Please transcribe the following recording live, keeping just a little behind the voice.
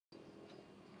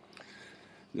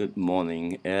Good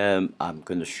morning. I'm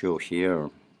going to show here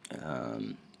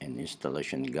an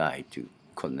installation guide to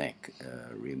connect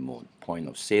remote point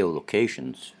of sale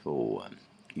locations for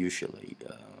usually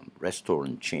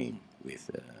restaurant chain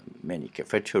with many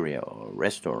cafeteria or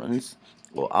restaurants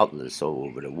or outlets all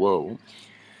over the world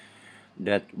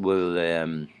that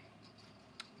will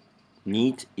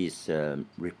need is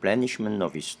replenishment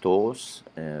of its stores,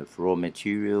 raw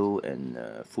material and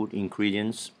food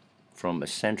ingredients from a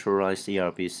centralized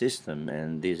ERP system,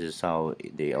 and this is how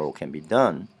they all can be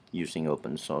done using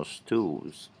open source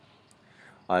tools.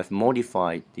 I've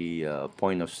modified the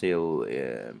point of sale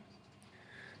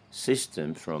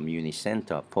system from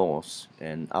Unicenta POS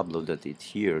and uploaded it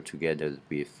here together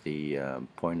with the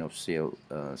point of sale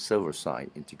server-side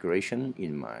integration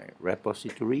in my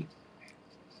repository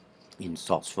in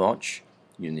SourceForge,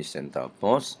 Unicenta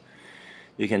POS.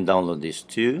 You can download this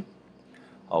too.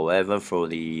 However, for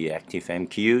the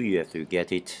ActiveMQ, you have to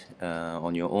get it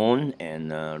on your own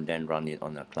and then run it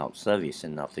on a cloud service.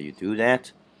 And after you do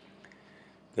that,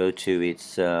 go to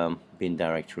its bin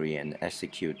directory and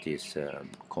execute this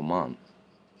command.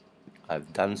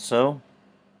 I've done so,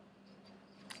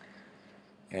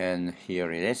 and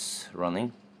here it is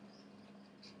running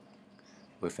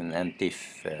with an empty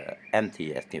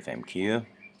ActiveMQ.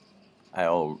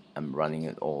 I'm running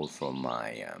it all from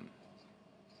my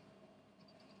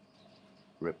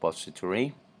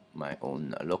repository, my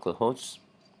own local host.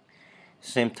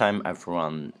 Same time I've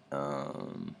run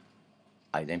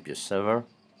iDempiere server.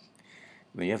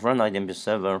 When you have run iDempiere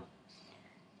server,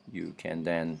 you can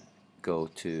then go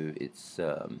to its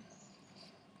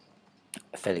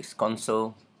Felix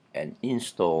console and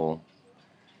install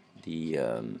the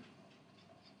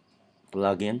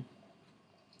plugin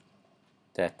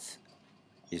that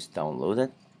is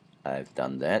downloaded. I've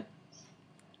done that.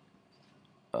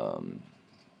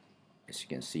 As you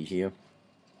can see here,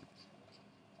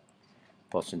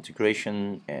 POS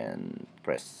integration, and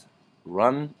press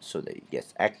run so that it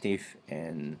gets active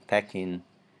and pack in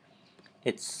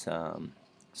its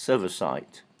server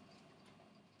side.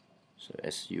 So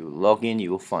as you log in,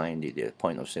 you will find the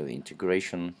point of sale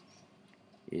integration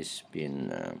is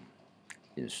been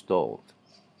installed,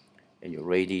 and you're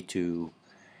ready to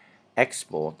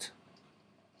export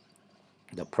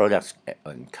the products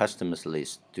and customers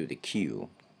list to the queue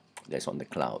that's on the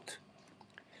cloud.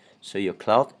 So your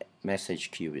cloud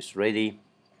message queue is ready.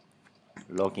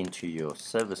 Log into your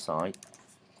server side.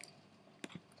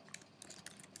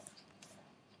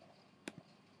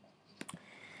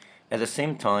 At the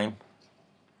same time,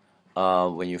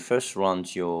 when you first run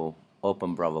your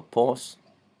Open Browser POS,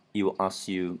 it will ask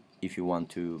you if you want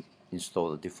to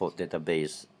install the default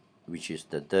database, which is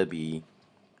the Derby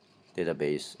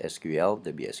database SQL,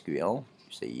 Derby SQL.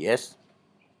 You say yes.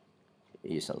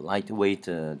 It is a lightweight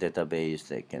database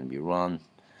that can be run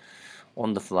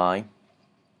on the fly,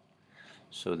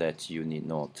 so that you need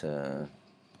not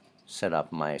set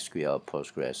up MySQL,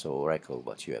 Postgres, or Oracle,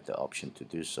 but you have the option to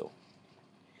do so.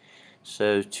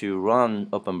 So to run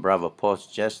Open Browser POS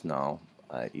just now,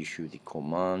 I issue the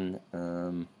command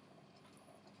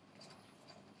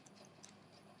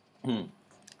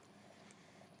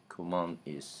command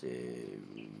is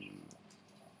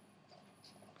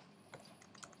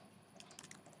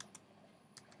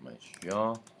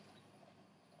major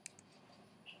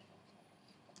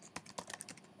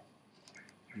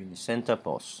Unicenta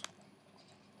POS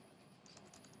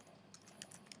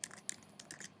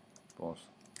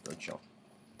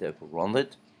therefore run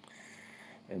it,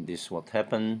 and this is what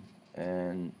happened.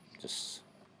 And just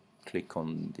click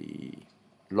on the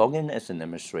login as an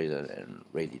administrator and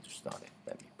ready to start it.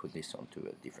 Let me put this onto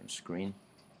a different screen.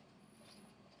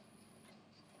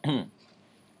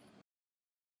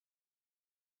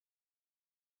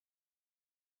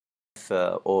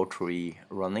 All three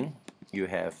running. You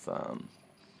have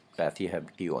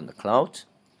you on the cloud.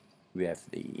 We have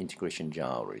the integration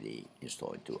jar already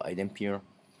installed into iDempiere.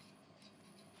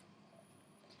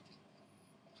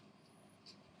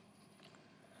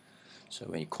 So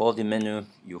when you call the menu,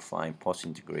 you'll find POS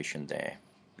integration there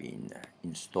being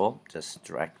installed. Just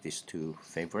drag these two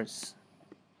favorites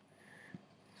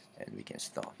and we can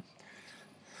start.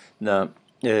 Now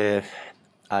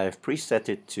I've preset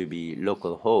it to be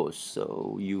localhost,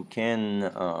 so you can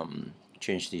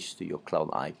change this to your cloud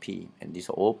IP, and these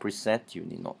are all preset. You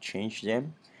need not change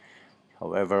them.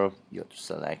 However, you have to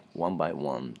select one by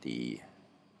one the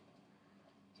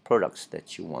products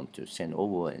that you want to send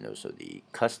over and also the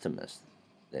customers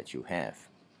that you have.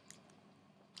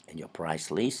 And your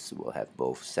price list will have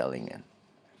both selling and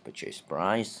purchase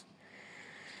price.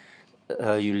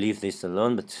 you leave this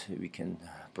alone, but we can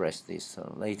press this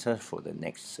later for the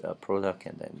next product,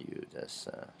 and then you just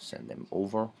send them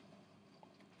over.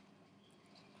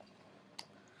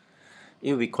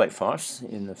 It will be quite fast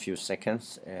in a few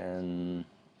seconds, and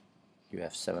you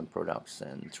have 7 products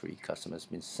and 3 customers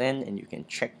been sent, and you can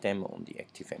check them on the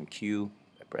ActiveMQ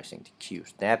by pressing the Q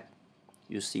tab.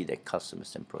 You see the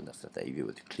customers and products that if you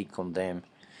were to click on them,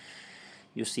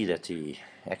 you see that the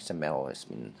XML has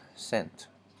been sent.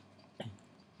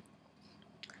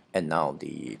 And now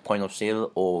the point of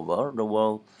sale over the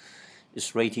world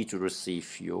is ready to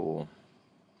receive your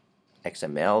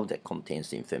XML that contains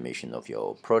the information of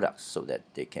your products so that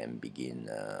they can begin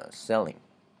selling.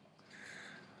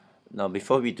 Now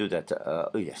before we do that,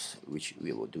 oh yes, which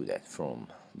we will do that from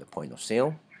the point of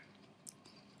sale.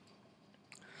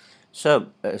 So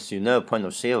as you know, point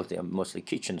of sale, they are mostly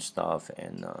kitchen staff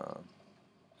and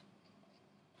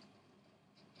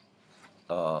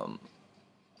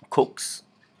cooks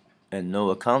and no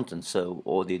accountant, so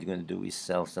all they're going to do is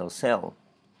sell. So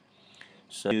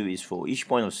is for each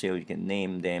point of sale you can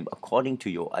name them according to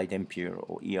your iDempiere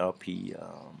or ERP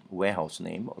warehouse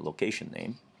name or location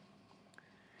name,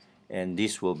 and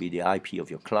this will be the IP of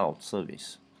your cloud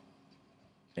service,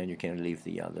 and you can leave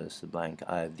the others blank.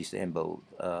 I have disabled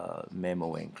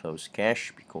memo and close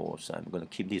cache because I'm going to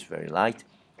keep this very light.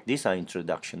 These are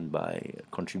introduction by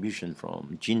contribution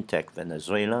from Ghintech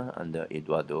Venezuela under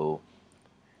Eduardo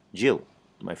Gil,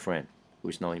 my friend, who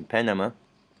is now in Panama,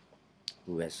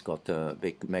 who has got a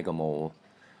big mega more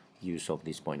use of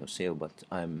this point of sale, but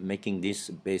I'm making this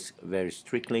base very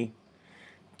strictly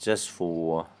just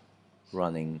for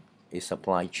running a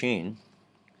supply chain,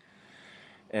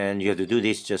 and you have to do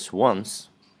this just once,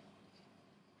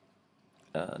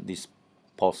 this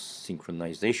POS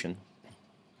synchronization,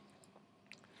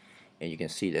 and you can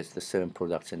see that the 7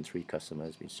 products and 3 customers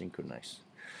has been synchronized.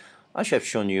 I should have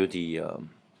shown you the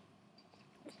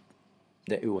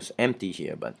that it was empty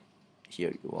here, but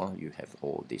here you are, you have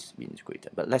all this been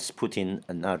integrated. But let's put in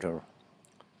another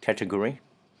category,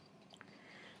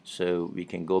 so we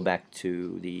can go back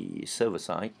to the server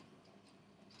side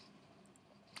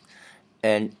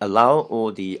and allow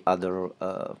all the other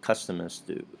customers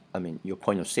to, I mean your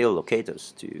point of sale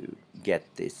locators, to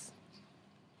get this,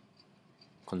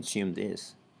 consume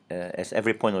this. As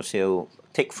every point of sale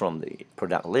take from the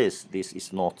product list, this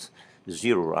is not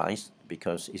zeroized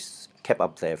because it's kept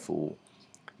up there for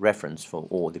reference for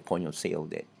all the point of sale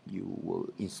that you will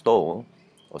install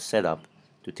or set up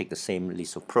to take the same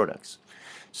list of products.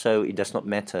 So it does not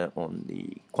matter on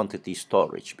the quantity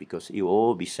storage because it will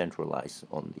all be centralized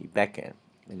on the back end.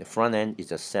 In the front end is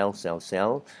just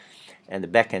sell, and the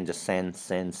back end just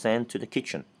send to the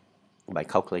kitchen by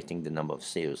calculating the number of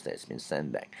sales that's been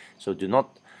sent back. So do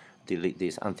not delete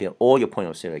this until all your point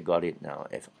of sale got it. Now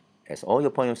as all your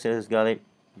point of sales got it,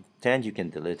 then you can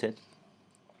delete it.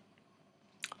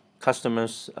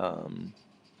 Customers,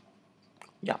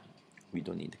 yeah, we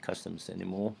don't need the customers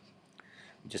anymore.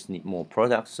 We just need more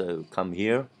products. So come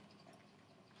here,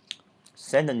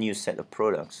 send a new set of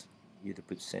products. You have to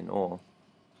put send all.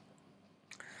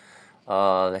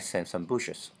 Let's send some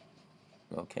bushes.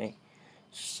 Okay,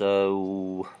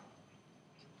 so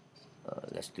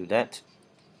let's do that.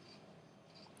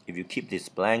 If you keep these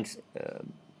blanks,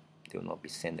 they will not be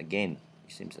sent again.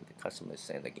 It seems that the customer is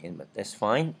sent again, but that's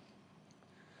fine.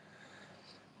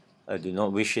 I do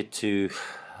not wish it to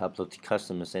upload the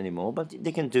customers anymore, but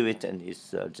they can do it, and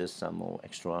it's just some more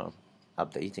extra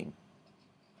updating.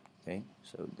 Okay,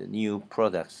 so the new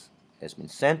products has been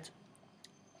sent,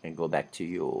 and go back to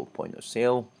your point of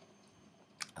sale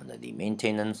under the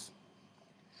maintenance,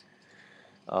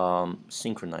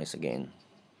 synchronize again.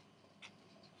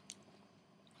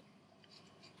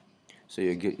 So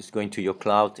it's going to your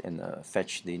cloud and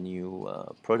fetch the new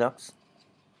products,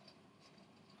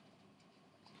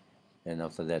 and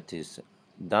after that is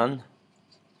done,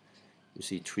 you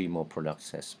see 3 more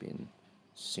products has been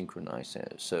synchronized.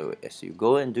 So as you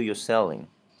go and do your selling,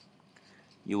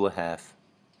 you will have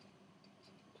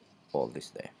all this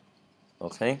there.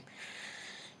 Okay,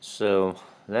 so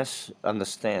let's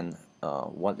understand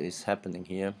what is happening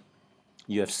here.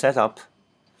 You have set up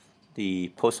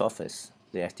the post office,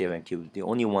 the ActiveMQ, the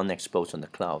only one exposed on the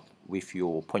cloud, with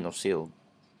your point of sale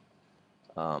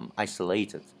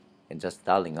isolated and just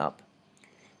dialing up,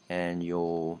 and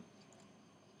your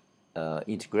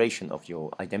integration of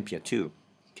your iDempiere 2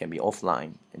 can be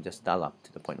offline and just dial up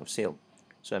to the point of sale.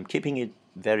 So I'm keeping it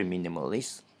very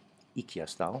minimalist, IKEA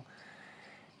style,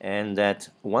 and that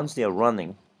once they are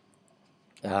running,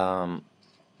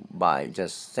 by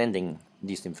just sending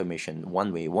this information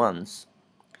one way once,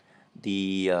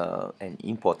 and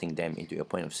importing them into your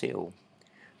point of sale,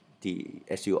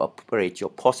 as you operate your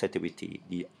POS activity,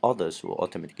 the orders will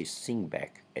automatically sync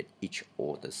back at each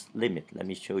order's limit. Let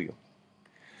me show you.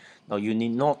 Now you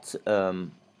need not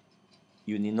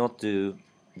do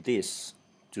this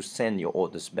to send your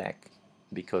orders back,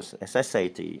 because as I say,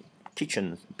 the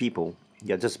kitchen people,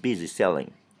 they are just busy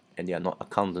selling, and they are not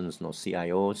accountants, no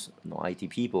CIOs, no IT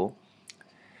people.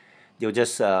 They'll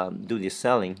just do the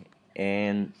selling,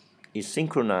 and it's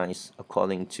synchronized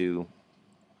according to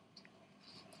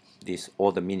this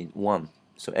order minute 1.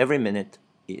 So every minute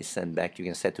is sent back. You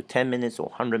can set to 10 minutes or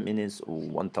 100 minutes or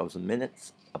 1000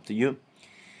 minutes, up to you.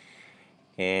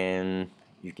 And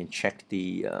you can check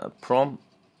the prompt,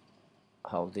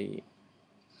 how the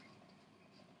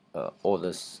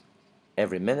orders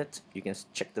every minute. You can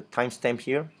check the timestamp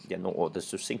here. There are no orders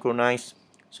to synchronize.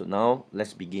 So now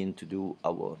let's begin to do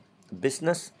our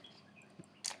business.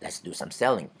 Let's do some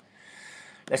selling.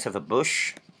 Let's have a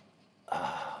bush,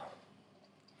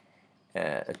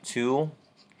 a tool,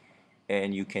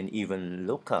 and you can even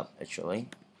look up actually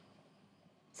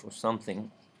for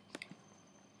something.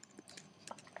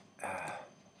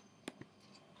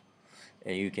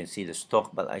 And you can see the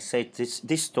stock, but I say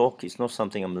this stock is not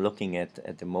something I'm looking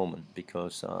at the moment,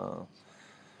 because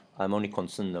I'm only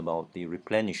concerned about the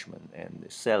replenishment, and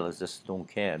the sellers just don't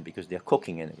care because they're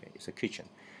cooking anyway. It's a kitchen.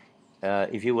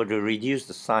 If you were to reduce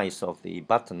the size of the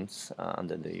buttons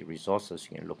under the resources,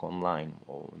 you can look online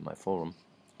or in my forum.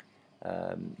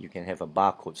 You can have a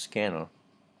barcode scanner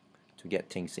to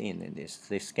get things in, and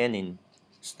they scan in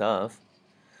stuff.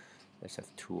 Let's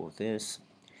have 2 of this.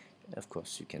 Of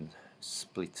course, you can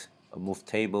split a move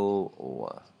table,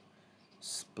 or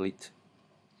split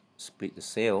the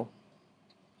sale.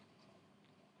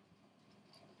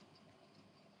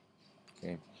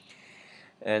 Okay,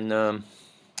 and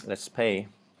let's pay.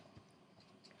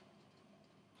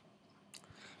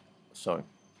 Sorry,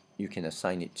 you can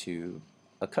assign it to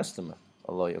a customer,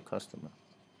 a loyal customer,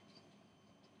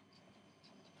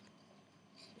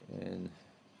 and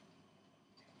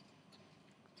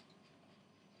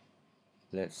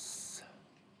let's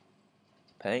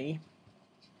pay.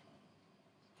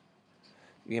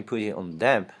 You can put it on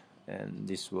DEMP, and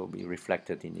this will be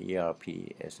reflected in the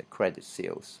ERP as a credit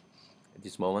sales. At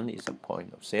this moment, it's a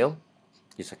point of sale.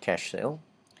 It's a cash sale.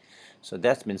 So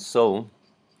that's been sold,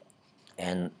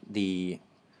 and you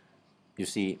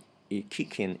see it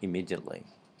kick in immediately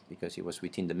because it was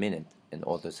within the minute, and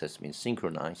orders has been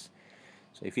synchronized.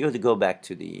 So if you were to go back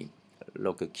to the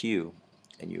local queue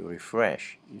and you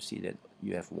refresh, you see that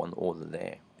you have one order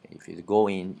there. If you go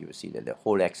in, you will see that the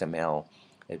whole XML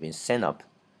has been sent up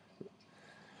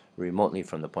remotely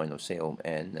from the point of sale,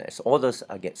 and as orders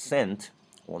get sent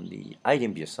on the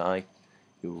iDempiere side,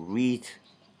 you read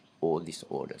all these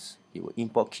orders. You will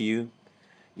import queue,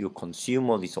 you consume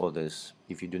all these orders.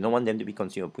 If you do not want them to be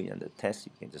consumed, put it under test,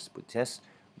 you can just put test,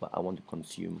 but I want to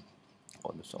consume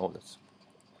all those orders.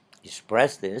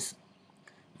 Express this,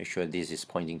 make sure this is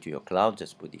pointing to your cloud,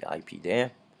 just put the IP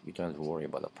there. You don't have to worry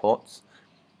about the ports.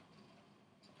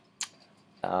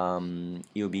 It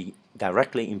will be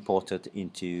directly imported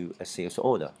into a sales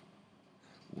order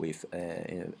with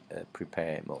a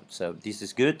prepare mode. So this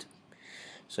is good.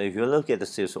 So if you look at the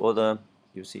sales order,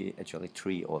 you see actually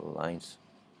 3 order lines.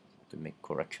 To make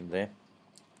correction there,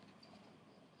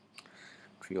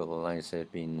 3 order lines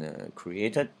have been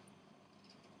created.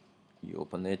 You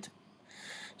open it.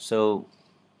 So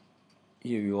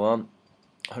here you are,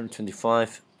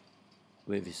 125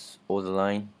 with this order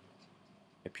line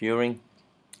appearing,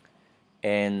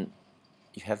 and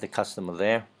you have the customer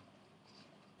there.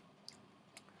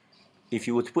 If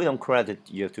you would put on credit,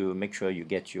 you have to make sure you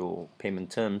get your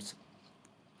payment terms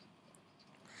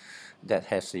that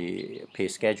has a pay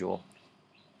schedule.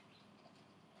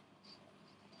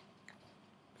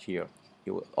 Here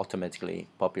you will automatically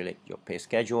populate your pay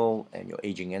schedule and your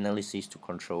aging analysis to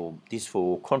control this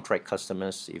for contract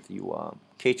customers. If you are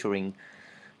catering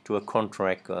to a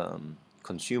contract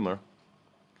consumer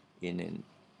in an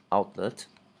outlet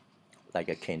like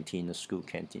a canteen, a school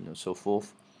canteen, and so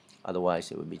forth.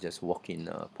 Otherwise, it will be just walk-in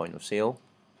point of sale.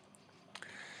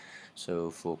 So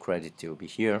for credit, it will be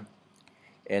here.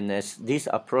 And as these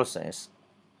are processed,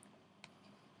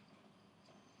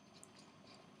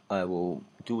 I will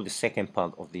do the second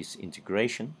part of this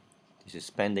integration. This is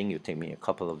pending. It will take me a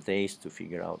couple of days to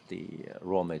figure out the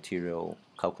raw material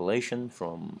calculation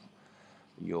from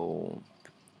your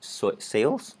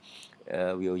sales.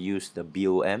 We'll use the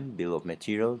BOM, bill of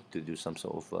material, to do some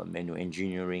sort of manual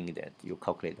engineering that you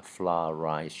calculate the flour,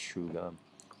 rice, sugar,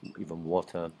 even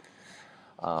water,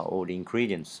 all the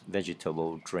ingredients,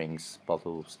 vegetable, drinks,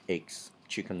 bottles, eggs,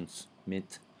 chickens,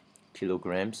 meat,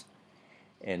 kilograms,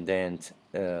 and then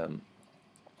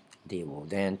they will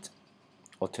then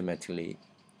automatically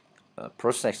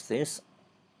process this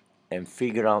and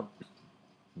figure out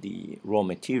the raw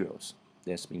materials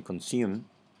that's been consumed,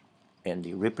 and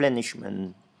the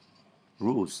replenishment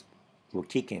rules will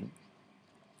kick in,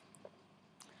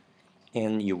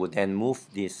 and you will then move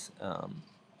this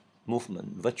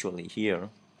movement virtually here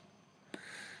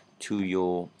to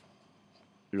your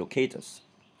locators.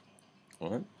 All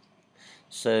right?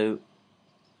 So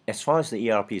as far as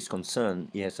the ERP is concerned,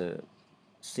 it has a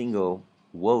single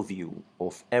worldview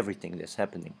of everything that's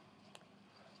happening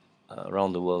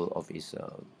around the world of its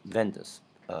vendors,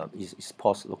 its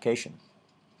POS location.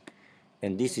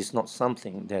 And this is not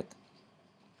something that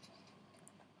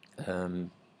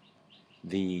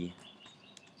the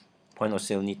point of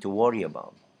sale need to worry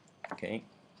about. Okay,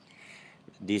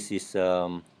 this is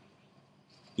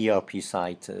ERP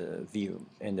side view,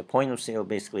 and the point of sale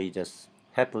basically just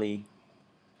happily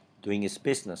doing its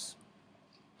business,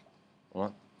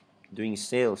 right? Doing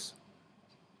sales,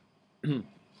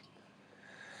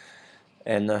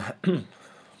 and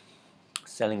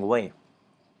selling away.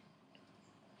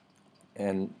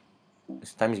 And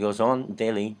as time goes on,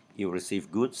 daily you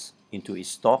receive goods into its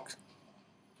stock,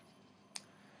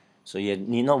 so you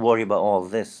need not worry about all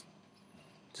of this,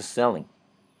 just selling.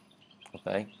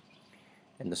 Okay,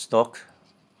 and the stock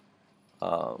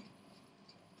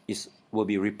will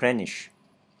be replenished.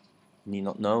 You need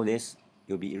not know this.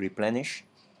 You'll be replenished,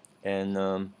 and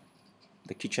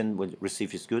the kitchen will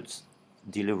receive its goods,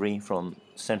 delivery from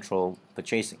central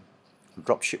purchasing,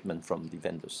 drop shipment from the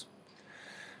vendors.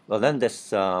 Well, then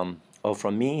that's all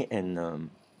from me, and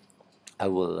I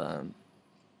will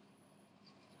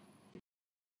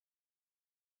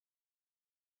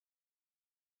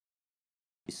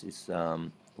this is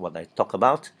what I talk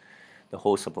about, the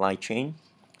whole supply chain,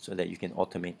 so that you can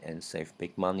automate and save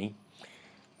big money,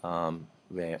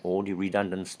 where all the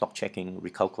redundant stock checking,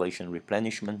 recalculation,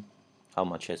 replenishment, how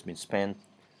much has been spent,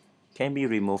 can be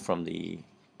removed from the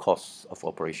costs of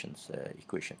operations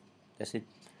equation. That's it.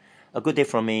 A good day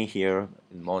from me here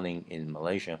in morning in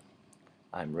Malaysia.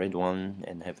 I'm Redwan,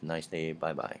 and have a nice day.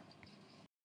 Bye bye.